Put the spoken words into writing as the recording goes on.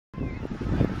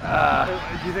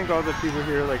Do you think all the people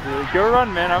here like really go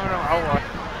run, man? I'll watch.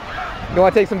 You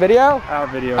want to take some video? I'll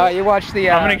video. You watch the.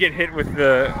 I'm gonna get hit with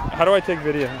the. How do I take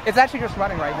video? It's actually just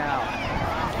running right now.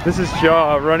 This is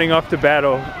Jaw running off to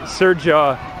battle. Sir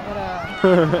Jaw.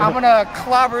 I'm gonna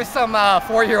clobber some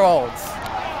 4-year-olds.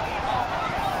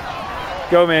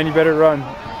 Go, man! You better run.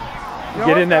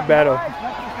 Get in that battle.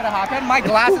 What's gonna happen? My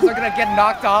glasses are gonna get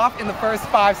knocked off in the first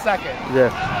 5 seconds. Yeah.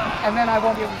 And then I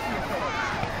won't be able to see it.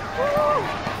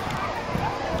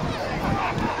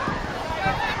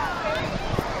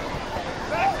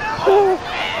 Oh,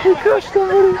 we crushed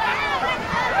somebody.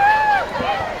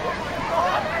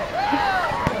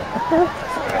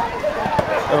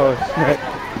 Oh, snap.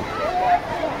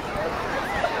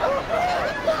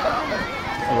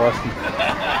 I lost him.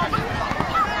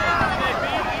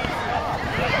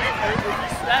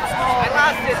 I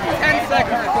lasted 10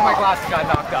 seconds before my glasses got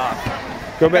knocked off.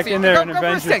 Go back in there and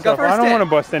avenge yourself. I don't want to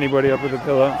bust anybody up with a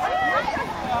pillow.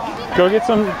 Go get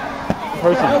some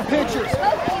person. No pictures.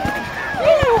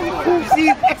 You see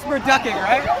expert ducking,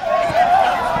 right?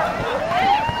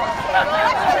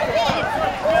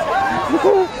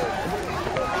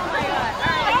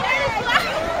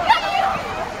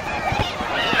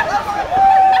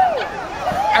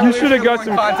 You should have got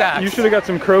some. You should have got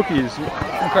some croquis.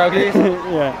 Some croquis?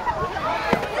 Yeah.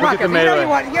 Look at the melee.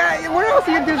 Yeah, what else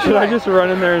are you doing? Should I just run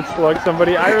in there and slug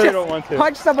somebody? I really don't want to.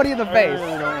 Punch somebody in the face. I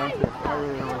really don't want to. I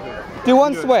really don't want to. Do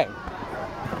one swing.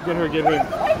 Get her, get her.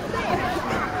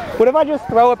 What if I just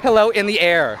throw a pillow in the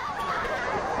air?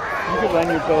 You could lend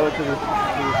your pillow to this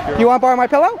girl. You want to borrow my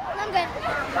pillow? I'm good.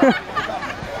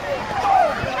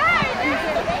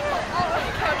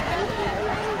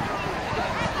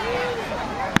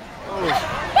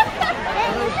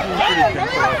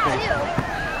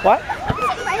 What?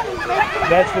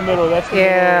 That's the middle. That's the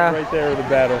middle right there of the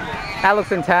battle. That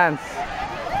looks intense.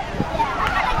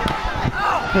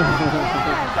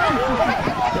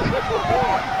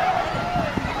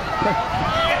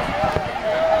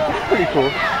 Pretty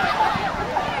cool.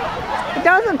 It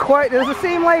doesn't quite. Does it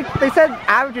seem like they said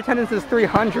average attendance is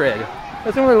 300?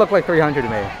 Doesn't really look like 300 to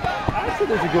me. I said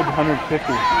there's a good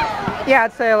 150. Yeah,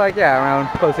 I'd say like around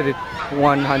closer to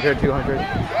 100, 200.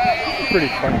 Pretty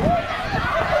funny.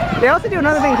 They also do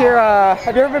another thing here.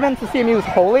 Have you ever been to CMU's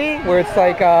Holy, where it's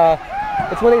like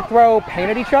it's where they throw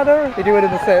paint at each other? They do it in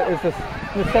the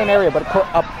same area, but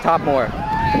up top more.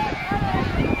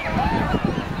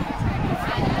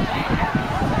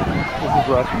 This is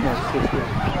rough. My sister.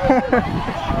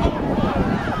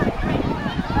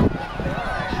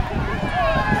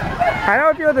 I know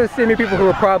a few other CMU people who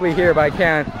are probably here, but I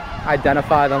can't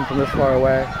identify them from this far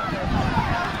away.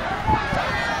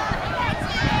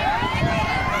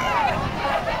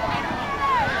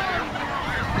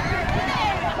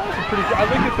 I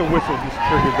think that the whistle just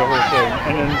triggered the whole thing,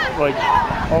 and then like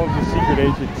all of the secret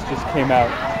agents just came out.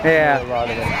 Yeah. A lot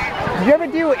of them. Did you ever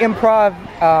do improv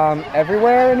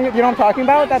everywhere? You know what I'm talking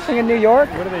about? That thing in New York?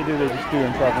 What do? They just do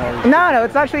improv and everything?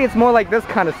 No, it's more like this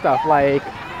kind of stuff, like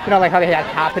you know, like how they had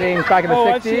happenings back in the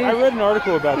 60s. I read an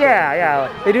article about that. Yeah.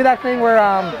 They do that thing where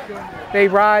they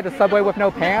ride the subway with no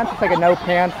pants. It's like a no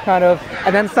pants kind of,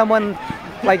 and then someone.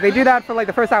 Like they do that for like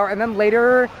the first hour, and then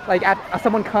later, like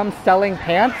someone comes selling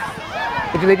pants.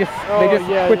 They just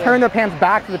return their pants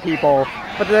back to the people,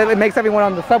 but it makes everyone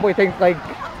on the subway think like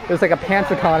there's like a pants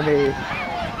economy.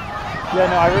 Yeah,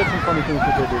 no, I read some funny things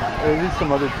that they did, or at least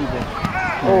some other people.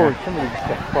 Oh, somebody just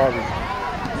got clobbered.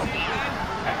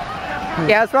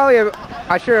 Yeah, it's probably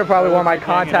I should have probably worn my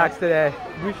contacts today.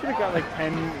 We should have got like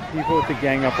 10 people to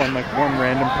gang up on like one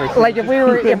random person. Like if we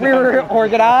were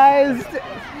organized.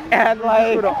 And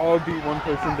like, would have all beat one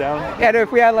person down. And if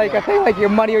we had like a thing like your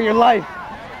money or your life.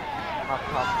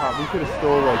 Pop. We could have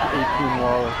stole like 18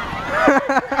 wallets.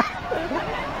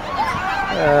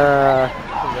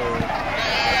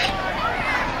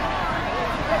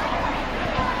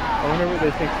 I wonder what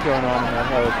they think's going on in that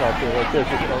helicopter. Like there's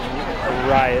just a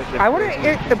riot. I wonder.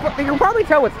 You can probably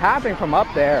tell what's happening from up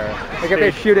there. Like if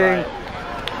they're shooting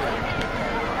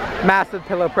massive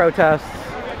pillow protests.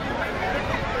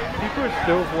 People are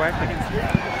still whacking.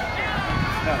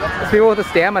 It's people with the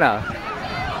stamina.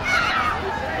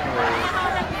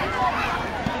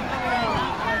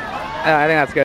 I think that's good.